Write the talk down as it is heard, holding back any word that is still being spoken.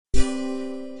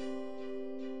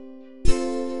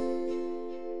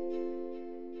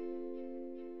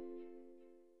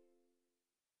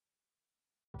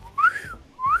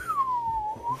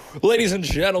Ladies and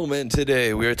gentlemen,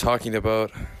 today we are talking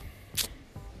about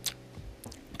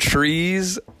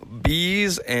trees,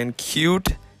 bees, and cute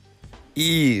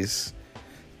ease.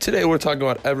 Today we're talking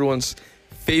about everyone's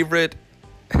favorite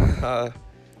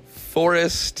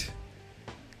forest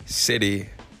city.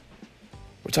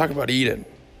 We're talking about Eden.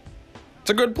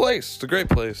 It's a good place. It's a great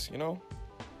place, you know?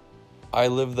 I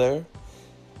live there.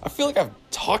 I feel like I've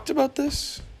talked about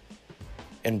this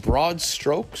in broad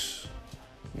strokes,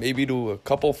 maybe to a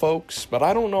couple folks, but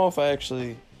I don't know if I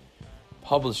actually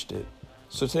published it.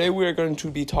 So today we are going to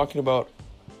be talking about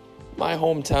my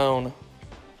hometown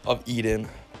of Eden.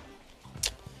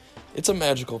 It's a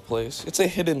magical place. It's a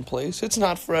hidden place. It's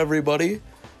not for everybody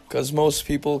because most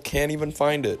people can't even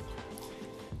find it.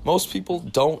 Most people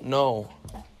don't know.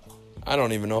 I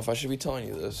don't even know if I should be telling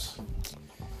you this.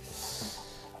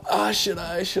 Should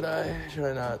I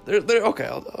not? Okay,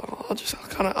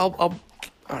 all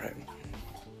right.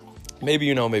 Maybe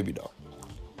you know, maybe don't.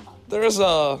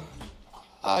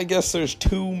 I guess there's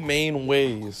two main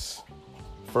ways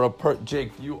for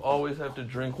Jake, you always have to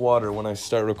drink water when I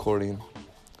start recording.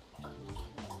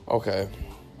 Okay.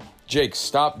 Jake,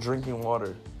 stop drinking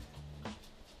water.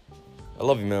 I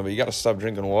love you, man, but you gotta stop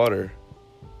drinking water.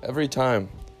 Every time.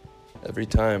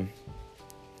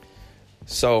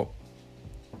 So,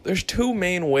 there's two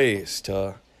main ways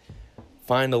to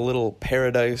find a little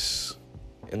paradise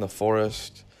in the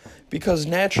forest, because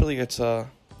naturally you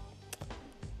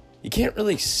can't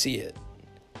really see it.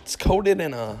 It's coated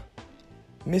in a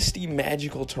misty,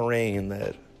 magical terrain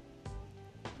that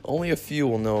only a few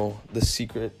will know the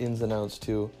secret ins and outs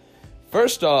to.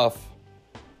 First off,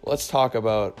 let's talk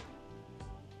about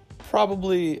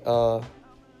probably the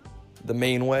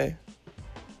main way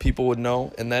people would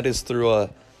know, and that is through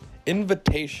a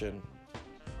invitation.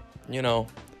 You know,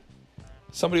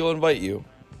 somebody will invite you.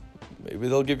 Maybe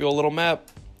they'll give you a little map.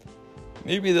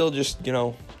 Maybe they'll just,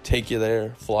 take you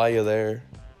there, fly you there.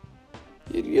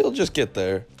 You'll just get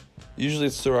there. Usually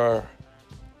it's through our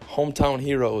hometown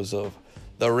heroes of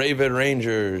the Raven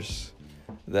Rangers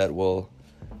that will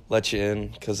let you in,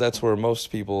 because that's where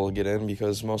most people get in,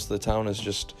 because most of the town is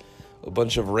just a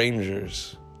bunch of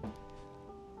rangers.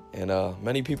 And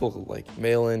many people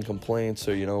mail in complaints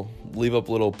or, leave up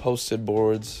little posted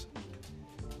boards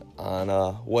on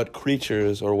what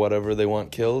creatures or whatever they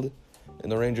want killed,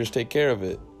 and the rangers take care of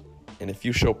it. And if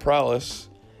you show prowess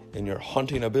in your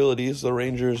hunting abilities, the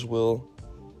rangers will,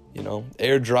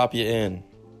 airdrop you in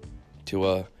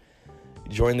to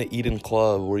join the Eden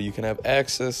Club, where you can have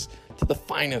access to the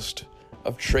finest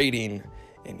of trading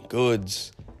and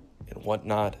goods and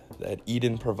whatnot that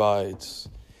Eden provides.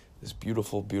 This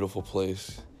beautiful, beautiful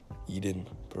place Eden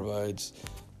provides.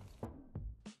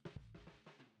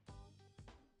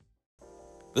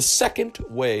 The second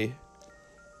way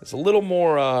is a little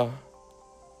more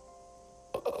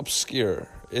obscure.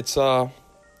 It's a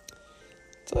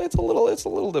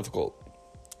little difficult.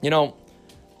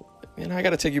 And I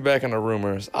got to take you back on the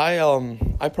rumors.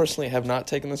 I personally have not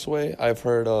taken this way. I've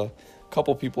heard a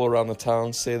couple people around the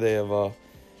town say they have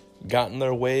gotten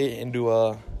their way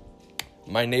into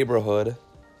my neighborhood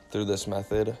through this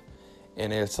method,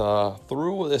 and it's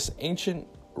through this ancient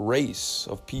race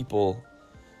of people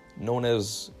known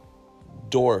as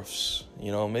dwarfs.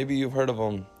 Maybe you've heard of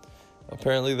them.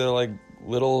 Apparently they're like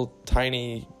little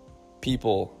tiny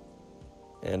people,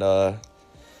 and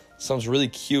sounds really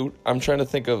cute. I'm trying to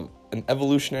think of an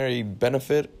evolutionary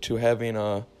benefit to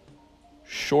having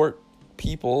short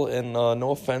people, and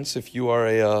no offense if you are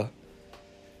a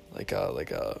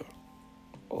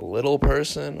little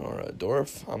person or a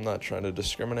dwarf. I'm not trying to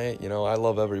discriminate. I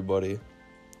love everybody.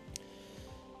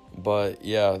 But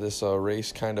yeah, this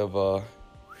race kind of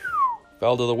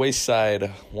fell to the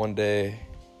wayside one day.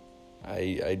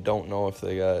 I don't know if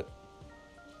they got,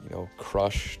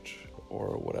 crushed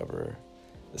or whatever.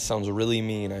 This sounds really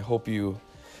mean. I hope you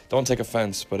don't take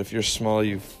offense, but if you're small,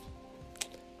 you've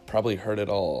probably heard it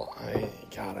all. I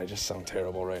just sound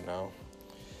terrible right now.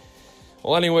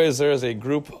 Well, anyways, there is a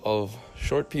group of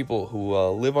short people who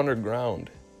live underground,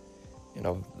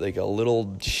 like a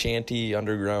little shanty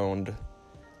underground.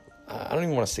 I don't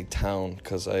even want to say town,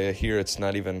 because I hear it's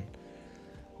not even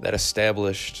that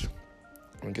established.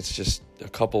 I think it's just a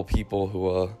couple people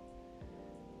who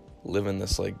live in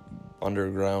this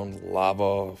underground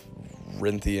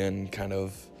labyrinthian kind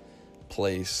of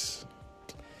place.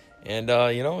 And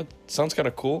it sounds kind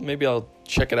of cool. Maybe I'll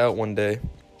check it out one day.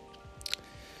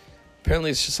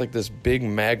 Apparently it's just this big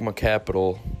magma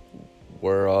capital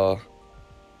where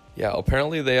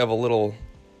apparently they have a little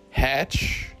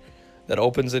hatch that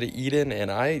opens into Eden,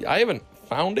 and I haven't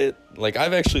found it.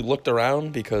 I've actually looked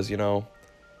around because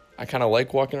I kind of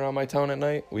like walking around my town at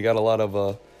night. We got a lot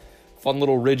of fun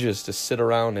little ridges to sit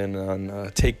around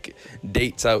and take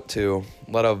dates out to.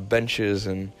 A lot of benches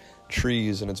and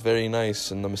trees, and it's very nice,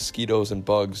 and the mosquitoes and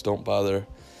bugs don't bother.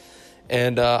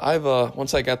 And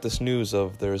once I got this news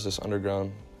of there's this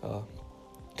underground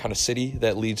kind of city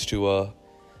that leads to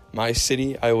my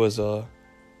city, I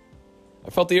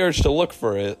felt the urge to look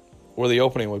for it, where the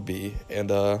opening would be,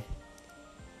 and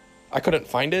I couldn't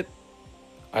find it.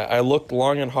 I looked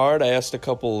long and hard. I asked a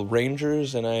couple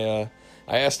rangers, and I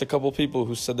asked a couple people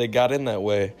who said they got in that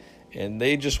way, and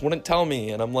they just wouldn't tell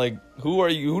me. And I'm like, who are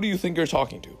you? Who do you think you're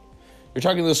talking to? You're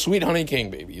talking to the Sweet Honey King,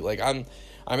 baby. Like, I'm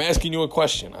asking you a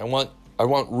question. I want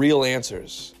real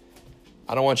answers.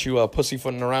 I don't want you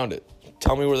pussyfooting around it.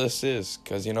 Tell me where this is,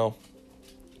 because, maybe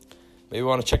I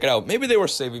want to check it out. Maybe they were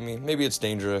saving me. Maybe it's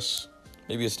dangerous.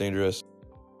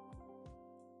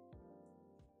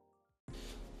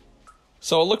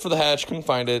 So I looked for the hatch, couldn't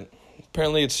find it.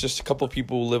 Apparently it's just a couple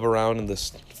people who live around in this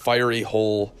fiery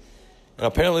hole. And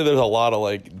apparently there's a lot of,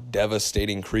 like,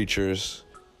 devastating creatures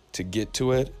to get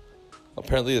to it.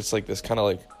 Apparently it's like this kind of,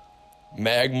 like,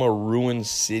 magma ruined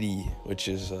city, which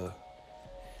is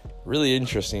really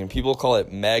interesting. People call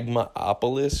it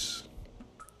Magmaopolis.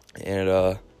 And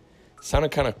it sounded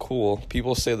kind of cool.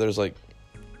 People say there's, like,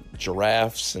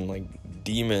 giraffes and, like,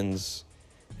 demons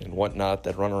and whatnot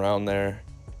that run around there.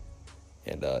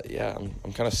 And,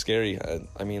 I'm kind of scary.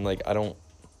 I mean, like,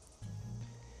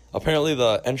 apparently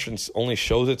the entrance only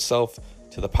shows itself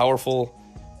to the powerful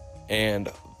and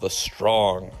the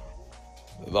strong.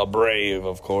 The brave,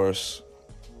 of course.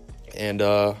 And,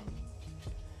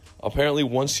 apparently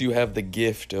once you have the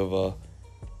gift of,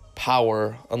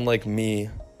 power, unlike me,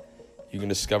 you can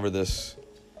discover this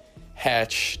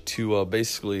hatch to,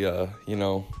 basically,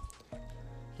 the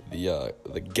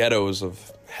ghettos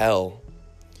of hell.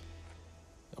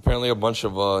 Apparently a bunch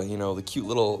of, the cute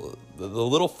little, the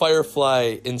little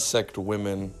firefly insect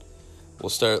women will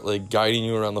start, like, guiding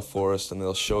you around the forest, and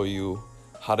they'll show you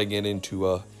how to get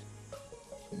into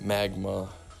Magma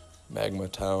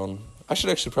Town. I should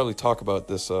actually probably talk about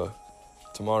this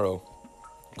tomorrow.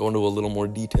 Go into a little more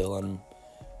detail on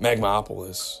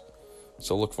Magmaopolis.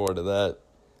 So look forward to that.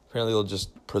 Apparently it'll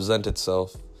just present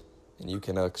itself, and you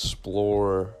can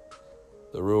explore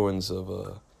the ruins of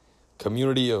a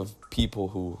community of people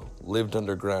who lived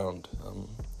underground.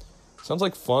 Sounds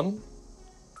like fun.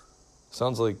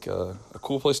 Sounds like a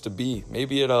cool place to be.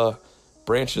 Maybe it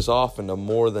branches off into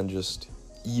more than just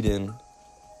Eden,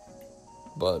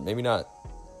 but maybe not.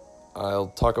 I'll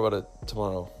talk about it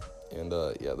tomorrow. And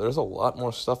there's a lot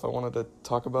more stuff I wanted to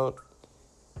talk about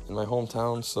in my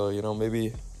hometown, so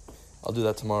maybe I'll do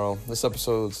that tomorrow. This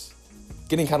episode's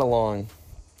getting kind of long,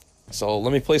 so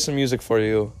let me play some music for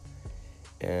you,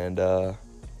 and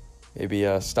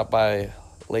maybe stop by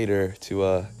later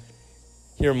to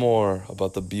hear more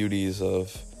about the beauties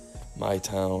of my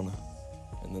town.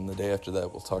 And then the day after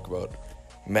that, we'll talk about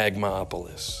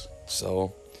Magmaopolis.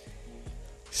 So,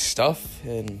 stuff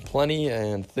and plenty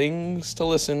and things to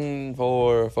listen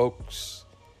for, folks.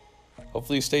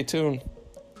 Hopefully you stay tuned.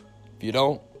 If you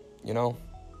don't,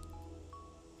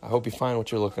 I hope you find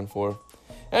what you're looking for.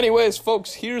 Anyways,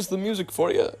 folks, here's the music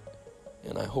for you.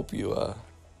 And I hope you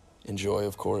enjoy,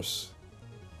 of course.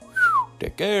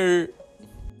 Take care.